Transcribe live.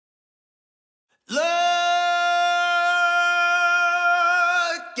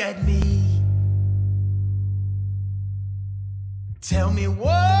at me. Tell me what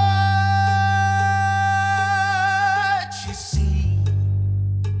you see.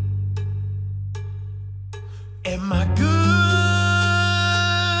 Am I good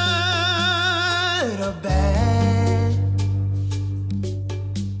or bad?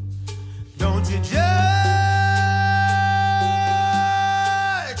 Don't you judge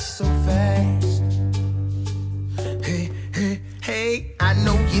so fast. Hey, hey, hey, I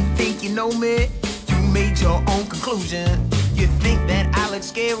know you think you know me. You made your own conclusion. You think that I look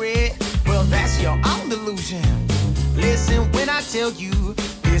scary? Well, that's your own delusion. Listen when I tell you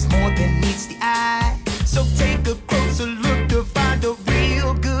there's more than meets the eye. So take a closer look to find a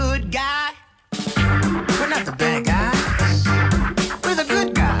real good guy. We're not the bad guys. We're the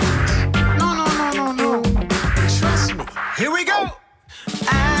good guys. No, no, no, no, no. Trust me. Here we go.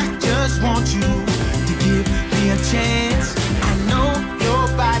 I just want you to give me a chance. I know your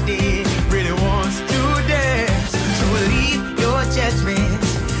body really wants to dance. So leave your judgments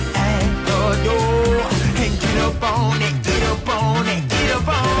at the door and get up on it, get up on it, get up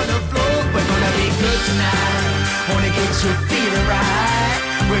on the floor. We're gonna be good tonight. Wanna get you feeling right.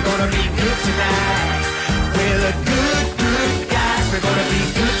 We're gonna be good tonight. We're the good, good guys. We're gonna be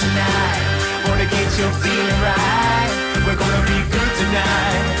good tonight. Wanna get you feeling right. We're gonna be good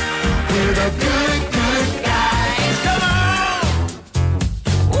tonight. We're the good, good guys. Come on!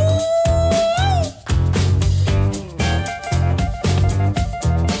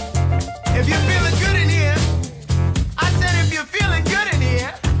 If you're feeling good in here, I said if you're feeling good in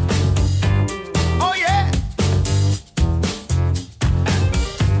here, oh yeah.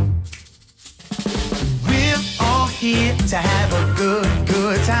 We're all here to have a good,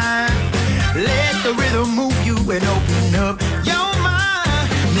 good time. Let the rhythm move you and open up your mind.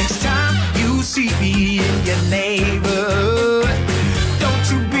 Next time you see me in your neighborhood, don't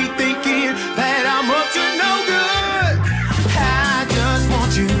you be thinking that I'm up to no good. I just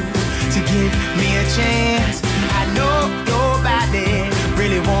want you to give me a chance. I know your body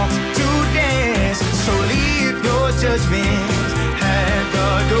really wants to dance. So leave your judgment at the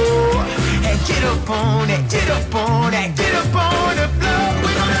door and get up on it, get up on it, get